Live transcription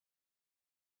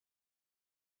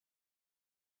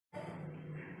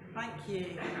Thank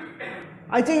you.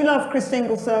 I do love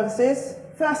Christingle services.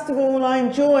 First of all, I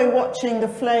enjoy watching the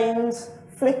flames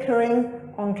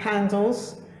flickering on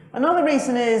candles. Another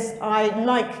reason is I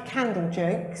like candle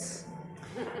jokes.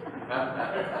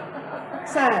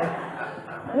 So,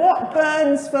 what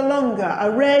burns for longer,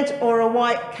 a red or a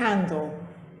white candle?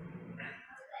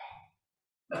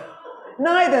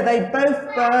 Neither, they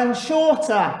both burn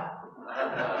shorter.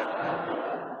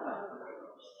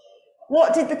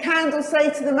 What did the candle say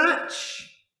to the match?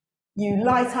 You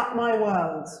light up my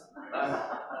world.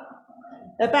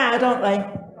 They're bad, aren't they?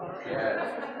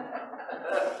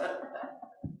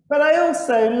 But I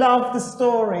also love the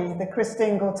story that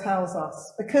Christingle tells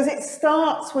us, because it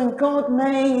starts when God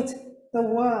made the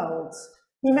world.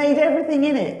 He made everything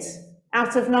in it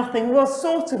out of nothing. Well,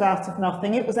 sort of out of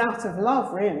nothing. It was out of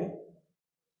love, really.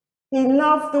 He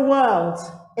loved the world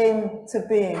into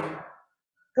being.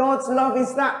 God's love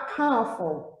is that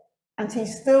powerful, and he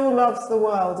still loves the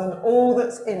world and all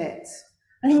that's in it.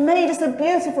 And he made us a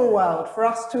beautiful world for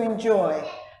us to enjoy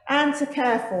and to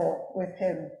care for with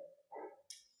him.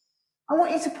 I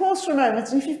want you to pause for a moment,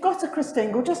 and if you've got a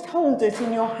Christingle, just hold it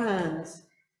in your hands.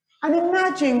 And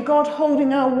imagine God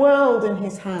holding our world in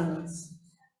his hands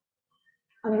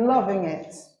and loving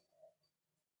it.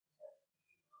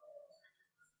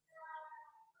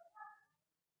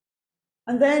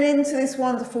 And then into this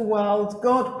wonderful world,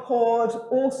 God poured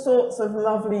all sorts of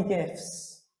lovely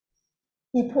gifts.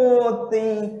 He poured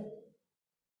the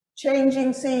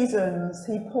changing seasons.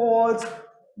 He poured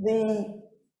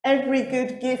every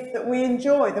good gift that we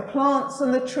enjoy, the plants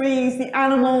and the trees, the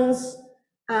animals,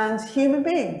 and human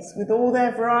beings with all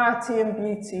their variety and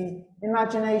beauty,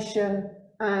 imagination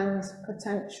and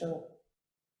potential.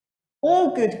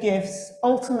 All good gifts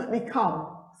ultimately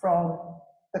come from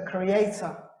the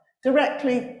Creator,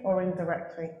 directly or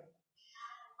indirectly.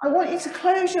 I want you to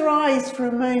close your eyes for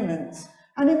a moment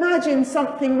and imagine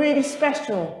something really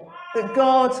special that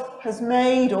God has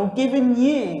made or given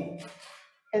you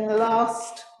in the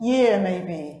last year,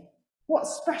 maybe.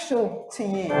 What's special to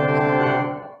you?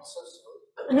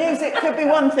 Music could be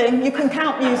one thing. You can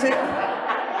count music.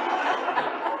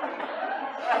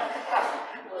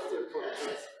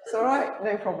 It's all right,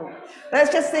 no problem.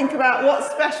 Let's just think about what's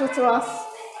special to us.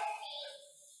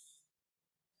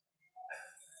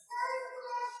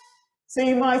 So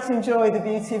you might enjoy the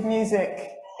beauty of music.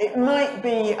 It might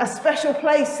be a special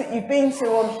place that you've been to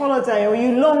on holiday or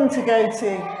you long to go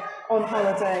to on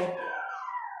holiday.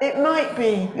 It might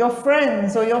be your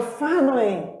friends or your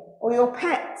family or your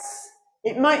pets.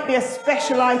 It might be a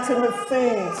special item of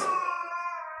food.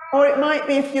 Or it might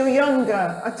be, if you're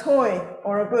younger, a toy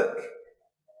or a book.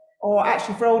 Or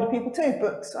actually for older people too,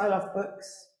 books. I love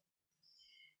books.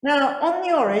 Now, on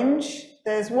the orange,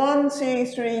 there's 1, 2,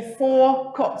 3,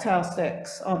 4 cocktail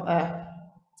sticks, aren't there?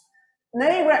 And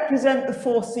they represent the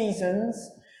 4 seasons.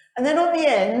 And then on the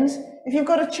end, if you've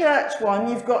got a church one,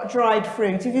 you've got dried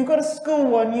fruit. If you've got a school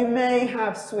one, you may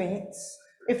have sweets.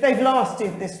 If they've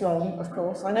lasted this long, of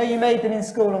course. I know you made them in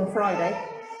school on Friday.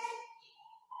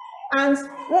 And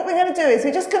what we're going to do is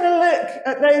we're just going to look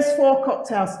at those 4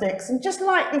 cocktail sticks and just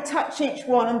lightly touch each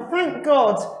one and thank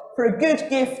God for a good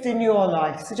gift in your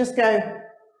life. So just go,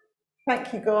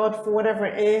 thank you, God, for whatever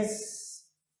it is.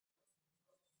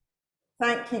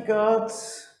 Thank you, God.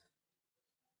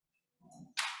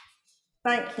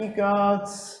 Thank you, God.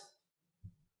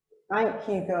 Thank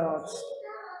you, God.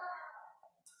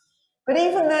 But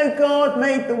even though God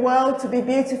made the world to be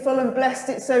beautiful and blessed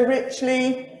it so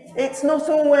richly, it's not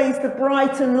always the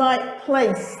bright and light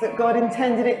place that God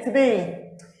intended it to be.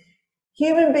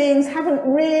 Human beings haven't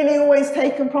really always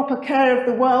taken proper care of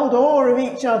the world or of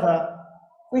each other.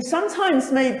 We've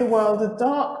sometimes made the world a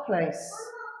dark place.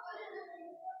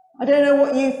 I don't know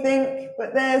what you think,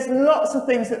 but there's lots of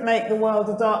things that make the world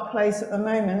a dark place at the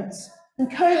moment,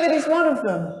 and COVID is one of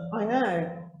them, I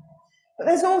know. But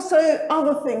there's also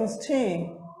other things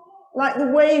too, like the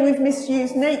way we've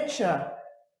misused nature.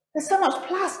 There's so much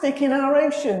plastic in our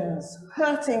oceans,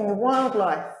 hurting the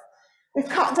wildlife. We've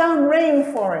cut down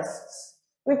rainforests.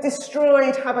 We've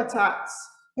destroyed habitats.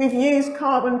 We've used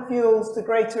carbon fuels to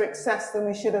greater excess than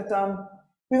we should have done.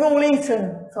 We've all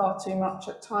eaten far too much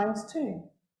at times too.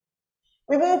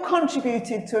 We've all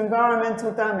contributed to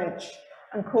environmental damage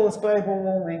and caused global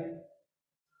warming.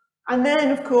 And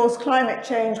then, of course, climate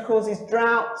change causes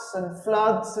droughts and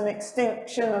floods and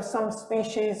extinction of some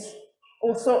species,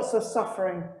 all sorts of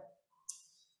suffering.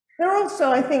 There are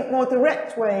also, I think, more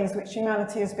direct ways which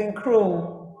humanity has been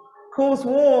cruel, cause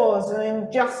wars and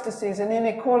injustices and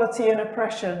inequality and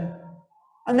oppression.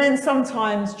 And then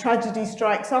sometimes tragedy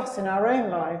strikes us in our own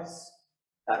lives.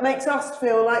 That makes us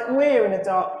feel like we're in a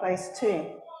dark place too.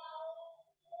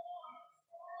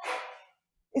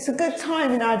 It's a good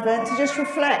time in Advent to just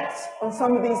reflect on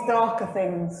some of these darker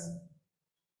things,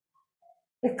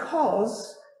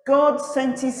 because God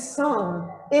sent his Son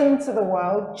into the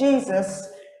world, Jesus,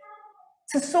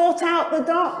 to sort out the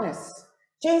darkness.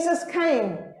 Jesus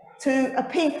came to a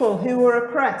people who were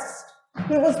oppressed.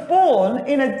 He was born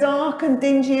in a dark and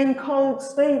dingy and cold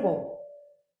stable.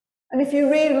 And if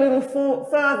you read a little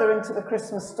further into the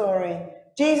Christmas story,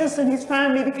 Jesus and his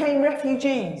family became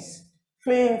refugees,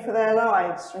 fleeing for their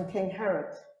lives from King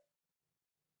Herod.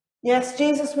 Yes,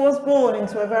 Jesus was born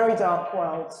into a very dark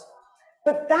world,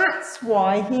 but that's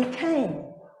why he came.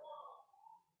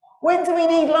 When do we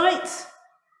need light?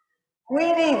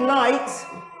 We need light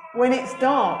when it's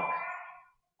dark.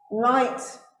 Light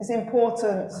is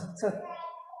important to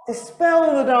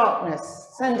dispel the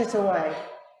darkness, send it away.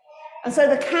 And so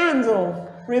the candle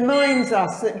reminds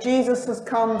us that Jesus has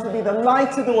come to be the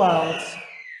light of the world,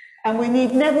 and we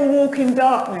need never walk in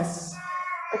darkness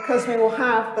because we will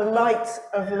have the light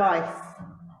of life.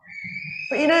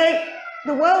 But you know,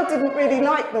 the world didn't really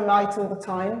like the light all the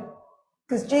time,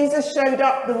 because Jesus showed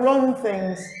up the wrong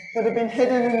things that have been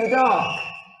hidden in the dark,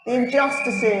 the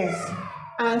injustices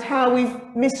and how we've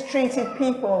mistreated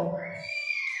people.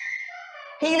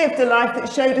 He lived a life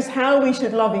that showed us how we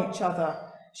should love each other,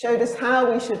 showed us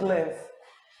how we should live.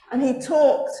 And he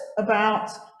talked about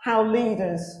how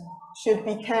leaders should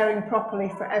be caring properly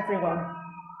for everyone.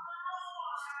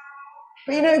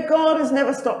 But you know, God has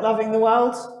never stopped loving the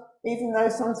world, even though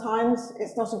sometimes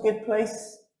it's not a good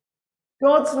place.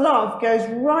 God's love goes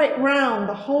right round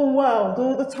the whole world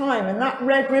all the time, and that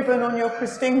red ribbon on your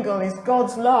Christingle is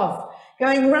God's love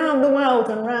going round the world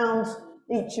and round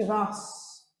each of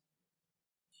us.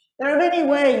 There are many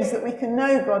ways that we can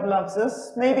know God loves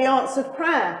us. Maybe answered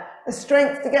prayer, the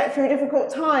strength to get through difficult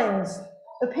times,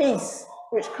 the peace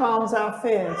which calms our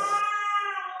fears.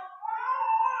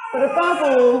 But above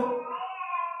all,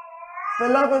 the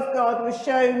love of God was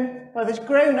shown by this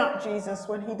grown-up Jesus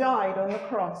when he died on the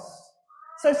cross.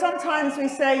 So sometimes we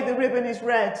say the ribbon is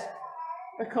red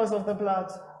because of the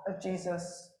blood of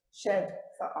Jesus shed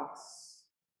for us.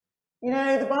 You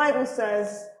know, the Bible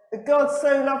says that God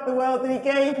so loved the world that he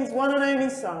gave his one and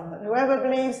only Son, that whoever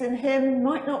believes in him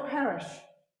might not perish,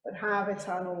 but have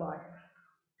eternal life.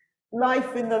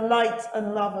 Life in the light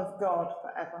and love of God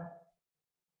forever.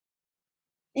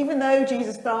 Even though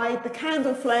Jesus died, the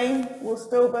candle flame will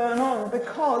still burn on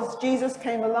because Jesus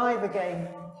came alive again.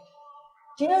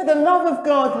 Do you know, the love of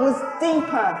God was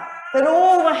deeper than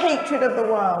all the hatred of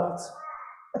the world.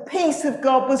 The peace of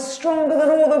God was stronger than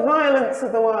all the violence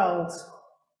of the world.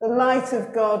 The light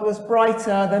of God was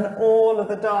brighter than all of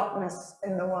the darkness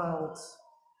in the world.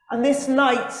 And this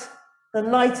light, the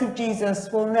light of Jesus,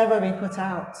 will never be put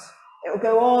out. It will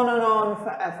go on and on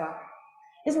forever.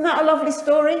 Isn't that a lovely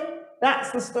story?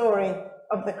 That's the story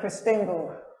of the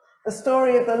Christingle, the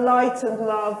story of the light and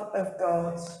love of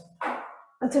God.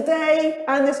 And today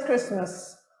and this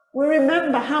Christmas, we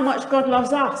remember how much God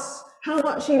loves us, how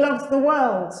much he loves the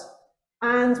world,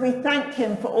 and we thank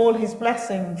him for all his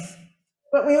blessings.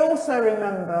 But we also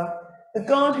remember the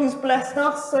God who's blessed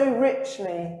us so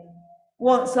richly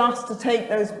wants us to take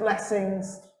those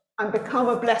blessings and become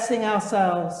a blessing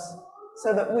ourselves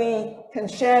so that we can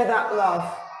share that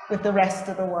love with the rest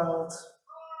of the world.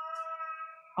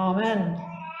 Amen.